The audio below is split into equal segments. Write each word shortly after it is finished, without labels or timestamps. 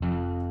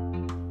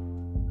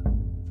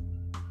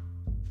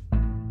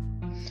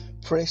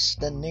Praise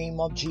the name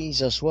of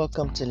Jesus.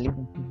 Welcome to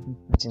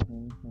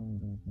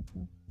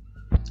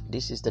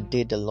This is the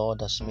day the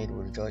Lord has made.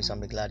 We rejoice and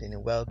be glad in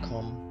it.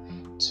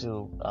 Welcome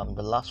to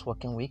the last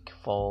working week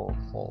for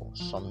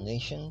some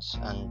nations,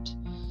 and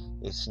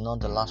it's not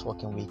the last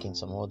working week in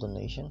some other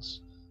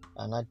nations.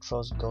 And I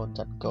trust God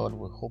that God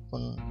will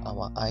open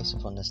our eyes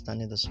of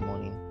understanding this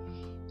morning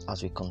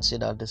as we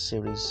consider this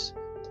series,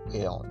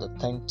 the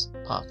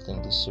 10th part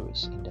in this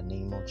series, in the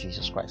name of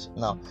Jesus Christ.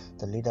 Now,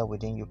 the leader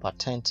within you, part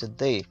 10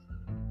 today.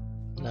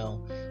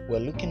 Now, we're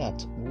looking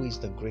at who is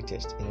the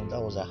greatest.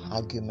 That was an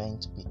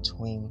argument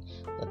between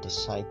the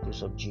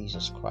disciples of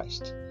Jesus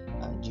Christ.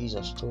 And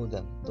Jesus told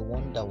them, the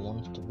one that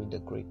wants to be the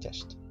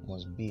greatest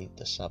must be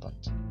the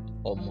servant,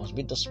 or must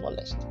be the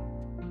smallest.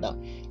 Now,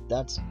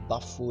 that's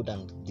baffled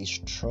and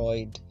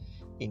destroyed,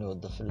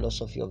 the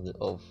philosophy of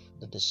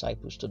the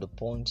disciples, to the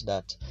point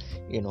that,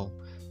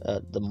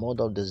 the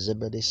mother of the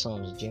Zebedee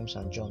sons, James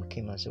and John,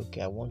 came and said, okay,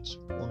 I want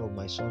one of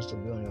my sons to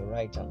be on your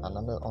right and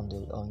another on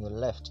your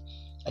left.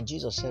 And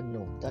Jesus said,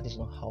 no, that is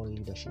not how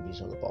leadership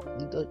is all about.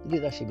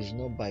 Leadership is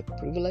not by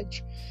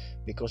privilege,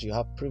 because you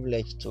have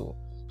privilege to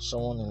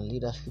someone in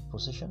leadership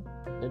position.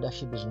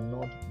 Leadership is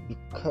not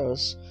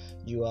because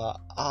you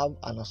have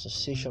an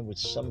association with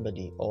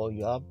somebody or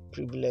you have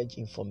privileged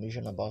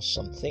information about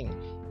something.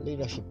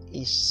 Leadership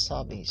is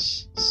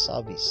service,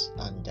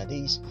 and that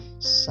is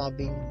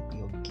serving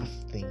your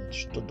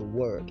giftings to the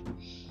world.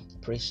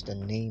 Praise the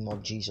name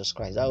of Jesus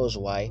Christ. That was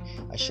why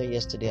I shared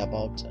yesterday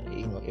about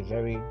a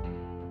very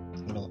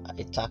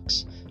a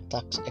tax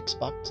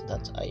expert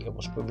that I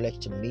was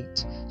privileged to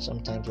meet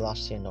sometime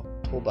last year in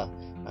October,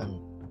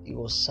 and he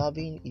was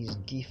serving his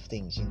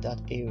giftings in that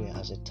area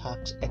as a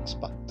tax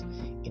expert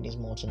in his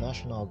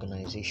multinational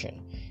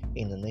organization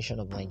in the nation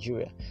of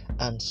Nigeria.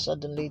 And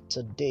suddenly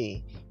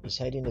today he's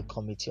heading the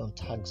committee on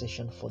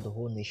taxation for the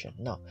whole nation.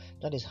 Now,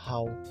 that is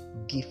how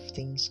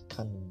giftings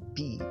can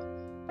be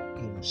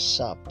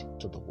served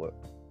to the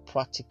world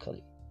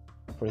practically.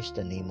 Praise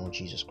the name of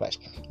Jesus Christ.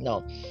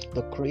 Now,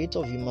 the creator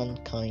of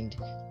humankind,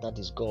 that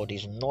is God,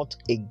 is not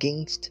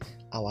against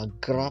our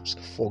grasp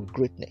for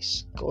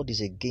greatness. God is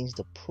against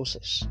the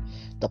process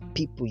that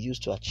people use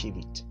to achieve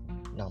it.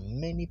 Now,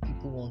 many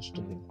people want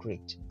to be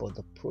great, but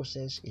the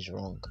process is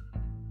wrong,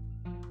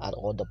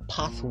 or the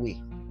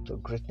pathway to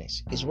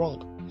greatness is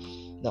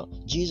wrong. Now,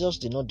 Jesus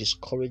did not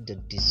discourage the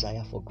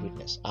desire for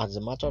greatness. As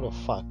a matter of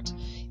fact,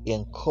 he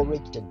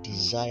encouraged the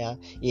desire.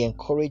 He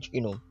encouraged,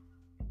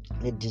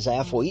 the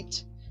desire for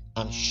it,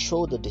 and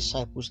show the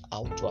disciples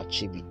how to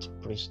achieve it.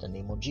 Praise the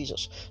name of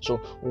Jesus. So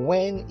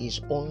when his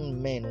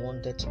own men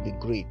wanted to be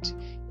great,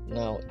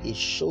 now he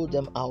showed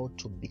them how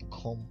to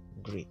become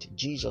great.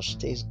 Jesus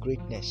takes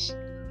greatness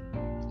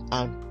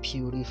and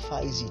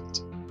purifies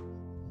it.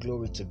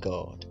 Glory to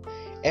God.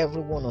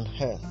 Everyone on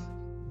earth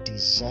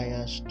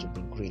desires to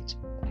be great.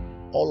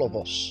 All of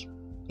us,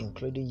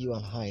 including you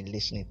and I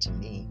listening to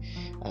me,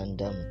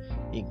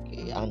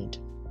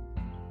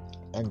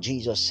 and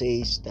Jesus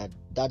says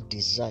that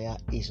desire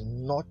is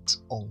not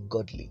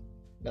ungodly.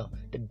 Now,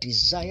 the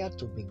desire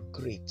to be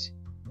great,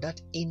 that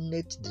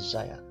innate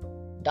desire,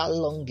 that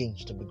longing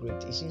to be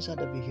great, is inside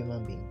every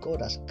human being.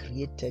 God has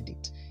created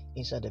it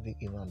inside every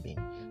human being.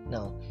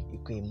 Now, you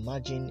can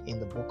imagine in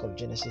the book of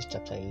Genesis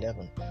chapter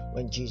 11,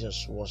 when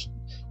Jesus was,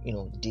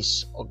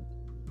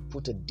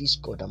 put a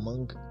discord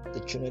among the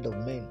children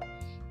of men.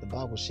 The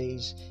Bible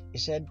says,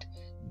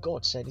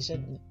 God said,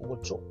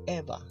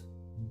 whatsoever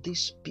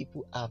these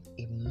people have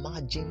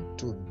imagined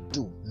to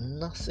do,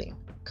 nothing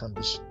can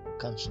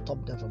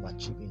stop them from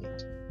achieving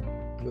it.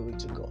 Glory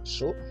to God.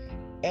 So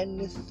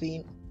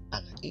anything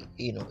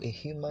a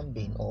human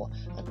being or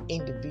an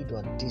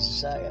individual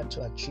desire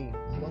to achieve,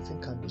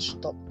 nothing can be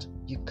stopped.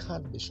 You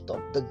can't be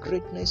stopped. The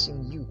greatness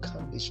in you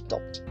can't be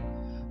stopped.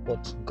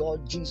 But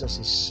Jesus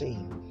is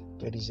saying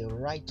there is a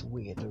right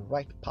way, the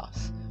right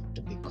path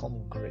to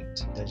become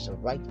great. There's a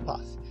right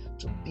path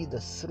to be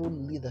the true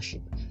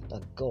leadership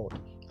that God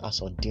has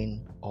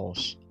ordained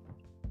us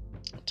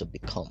to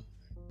become.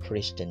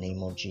 Praise the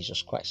name of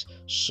Jesus Christ.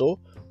 So,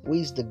 who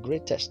is the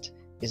greatest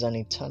is an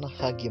internal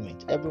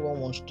argument. Everyone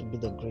wants to be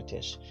the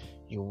greatest.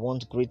 You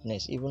want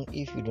greatness even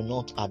if you do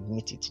not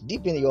admit it.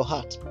 Deep in your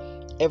heart,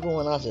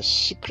 everyone has a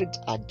secret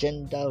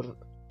agenda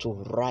to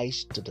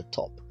rise to the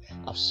top.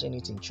 I've seen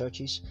it in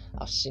churches,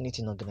 I've seen it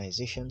in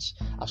organizations,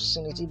 I've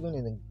seen it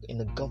even in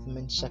the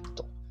government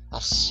sector.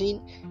 I've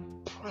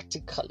seen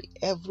practically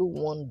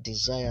everyone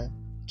desire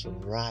to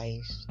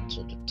rise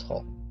to the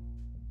top.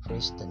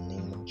 Praise the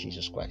name of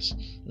Jesus Christ.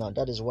 Now,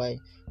 that is why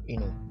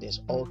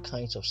there's all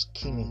kinds of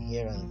scheming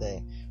here and there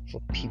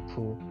for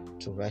people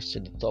to rise to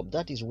the top.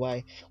 That is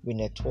why we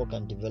network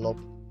and develop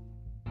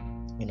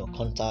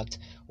contact,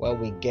 why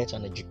we get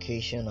an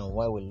education, and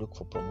why we look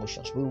for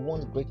promotions. We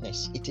want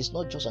greatness. It is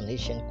not just an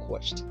ancient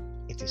quest,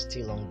 it is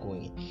still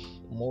ongoing.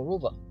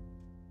 Moreover,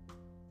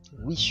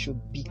 we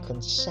should be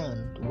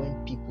concerned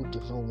when people do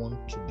not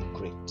want to be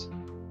great.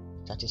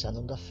 That is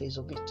another phase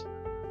of it.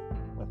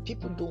 When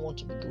people don't want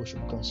to be good, we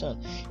should be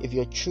concerned. If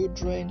your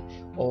children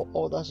or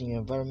others in your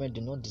environment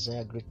do not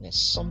desire greatness,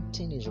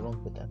 something is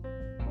wrong with them.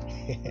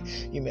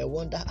 You may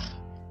wonder,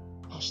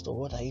 Pastor,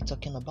 what are you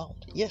talking about?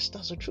 Yes,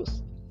 that's the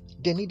truth.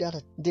 They need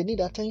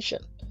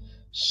attention.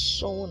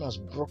 Someone has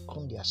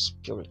broken their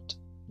spirit,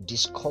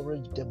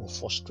 discouraged them, or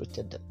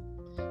frustrated them.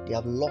 They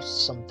have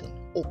lost something.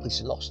 Hope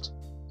is lost.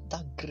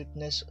 That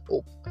greatness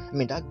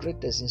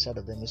inside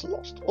of them is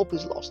lost. Hope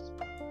is lost.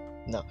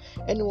 Now,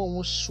 anyone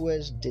who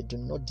swears they do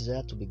not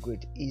desire to be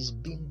great is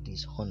being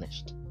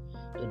dishonest.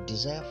 The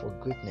desire for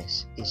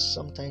greatness is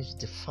sometimes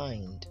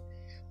defined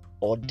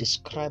or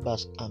described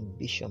as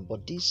ambition,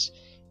 but this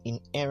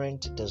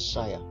inherent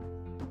desire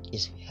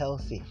is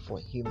healthy for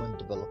human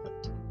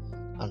development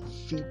and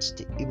fits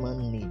the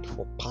human need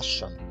for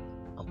passion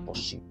and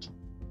pursuit.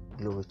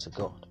 Glory to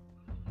God.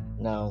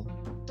 Now,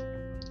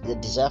 the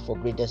desire for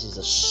greatness is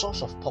the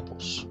source of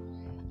purpose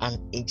and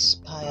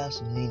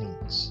inspires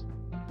meanings.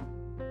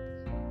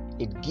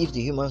 It gives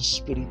the human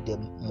spirit the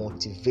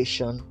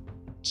motivation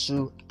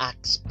to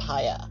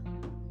aspire.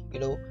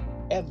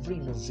 Every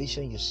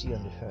innovation you see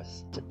on the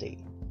earth today,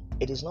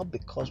 it is not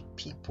because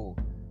people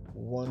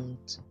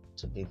want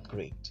to be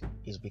great.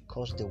 It's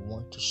because they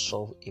want to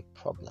solve a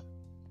problem.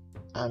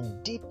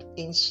 And deep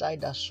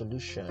inside that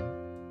solution,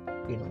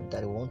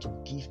 that they want to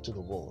give to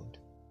the world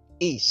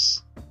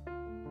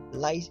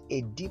lies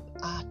a deep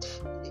heart,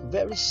 a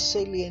very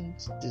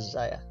salient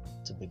desire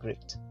to be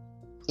great.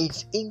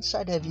 It's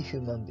inside every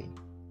human being.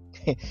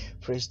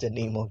 Praise the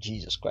name of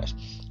Jesus Christ.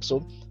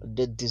 So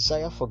the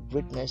desire for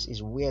greatness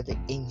is where the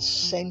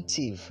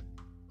incentive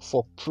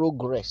for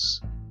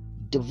progress,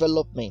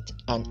 development,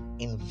 and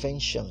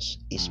inventions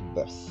is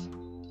birth.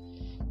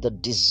 The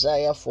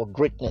desire for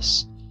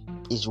greatness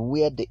is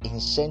where the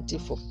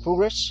incentive for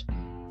progress,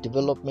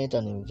 development,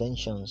 and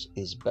inventions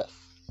is birth.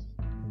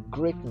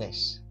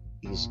 Greatness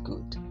is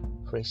good.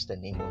 Praise the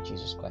name of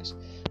Jesus Christ.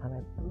 And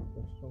I pray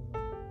for someone,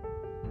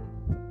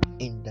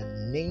 in the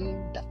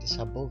name that is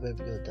above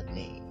every other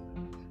name,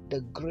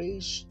 the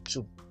grace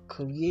to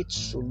create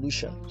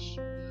solutions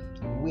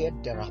where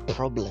there are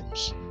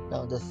problems.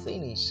 Now the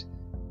thing is,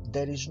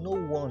 there is no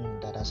one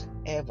that has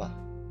ever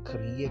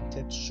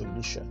created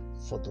solution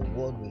for the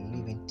world we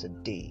live in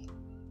today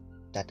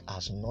that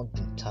has not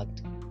been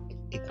tagged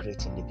a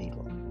great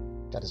individual.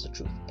 That is the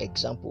truth.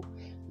 Example,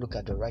 look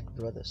at the Wright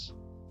brothers.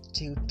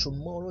 Till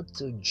tomorrow,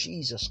 till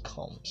Jesus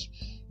comes,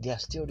 they are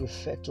still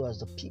referred to as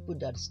the people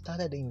that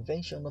started the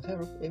invention of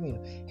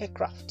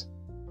aircraft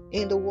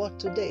in the world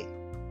today.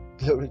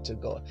 Glory to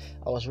God.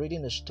 I was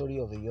reading the story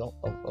of a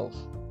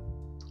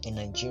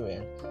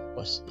Nigerian,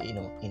 was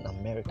in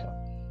America.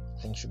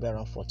 I think should be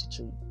around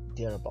 42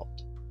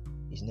 thereabout.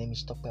 His name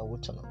is Tope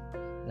Awotona.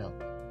 Now,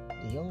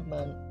 the young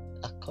man,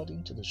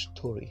 according to the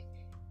story,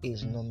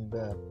 is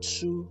number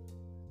 2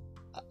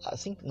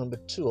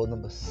 or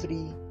number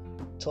 3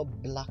 top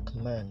black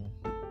man,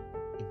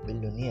 a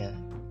billionaire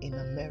in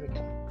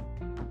America.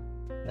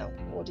 Now,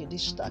 what did he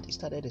start? He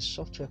started a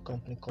software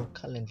company called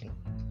Calendly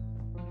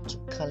to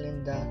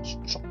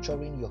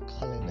structuring your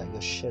calendar,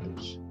 your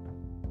schedules.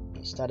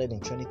 He started in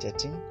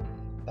 2013.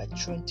 By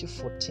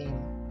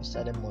 2014, he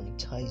started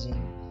monetizing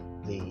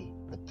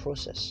the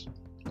process.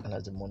 And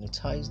as they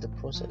monetized the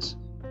process,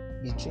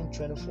 between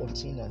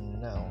 2014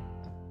 and now,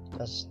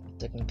 that's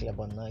technically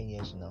about 9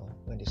 years now,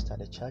 when they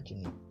started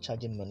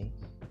charging money,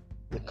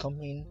 the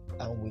company,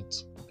 and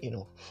with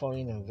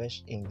foreign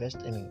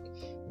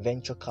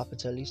venture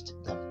capitalists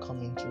that have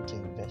come into to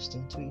invest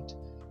into it,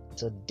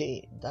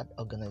 today that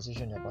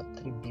organization is about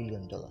 $3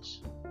 billion,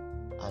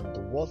 and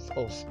the worth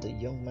of the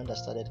young man that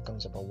started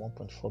comes about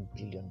 $1.4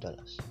 billion.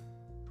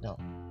 Now,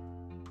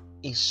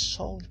 he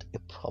solved a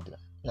problem.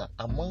 Now,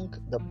 among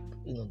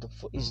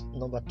is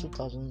number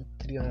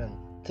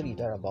 2,303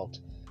 thereabout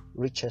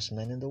richest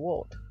men in the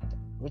world,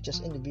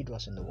 richest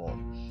individuals in the world.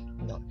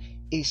 Now,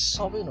 he's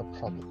solving a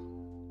problem,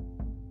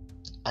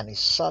 and he's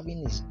serving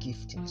his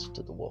giftings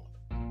to the world.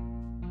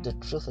 The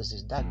truth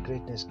is that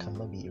greatness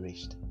cannot be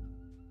erased.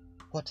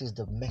 What is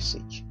the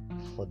message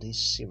for this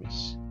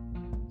series?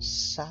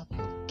 Serve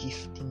your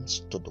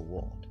giftings to the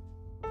world,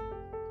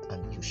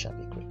 and you shall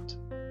be great.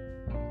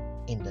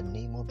 In the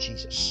name of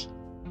Jesus,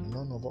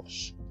 none of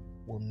us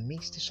will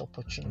miss this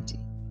opportunity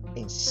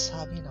in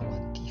serving our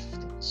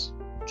giftings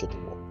to the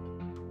world.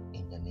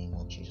 In the name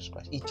of Jesus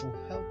Christ, it will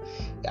help.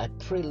 I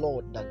pray,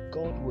 Lord, that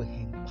God will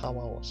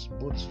empower us,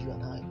 both you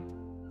and I,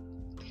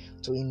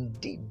 to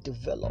indeed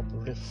develop,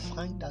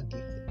 refine our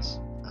giftings,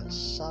 and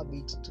serve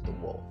it to the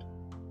world.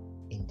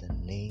 In the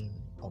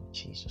name of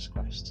Jesus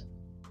Christ.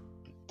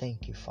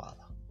 Thank you,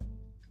 Father.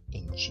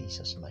 In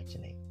Jesus' mighty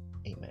name.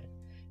 Amen.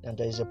 And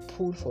there is a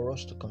pull for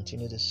us to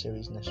continue this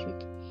series next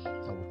week.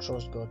 And we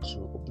trust God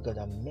because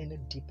there are many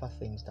deeper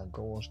things that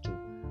God wants to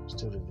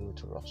still reveal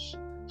to us.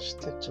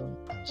 Stay tuned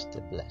and stay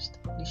blessed.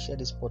 Please share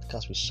this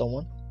podcast with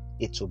someone.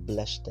 It will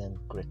bless them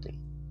greatly.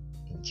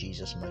 In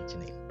Jesus' mighty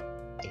name.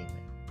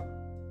 Amen.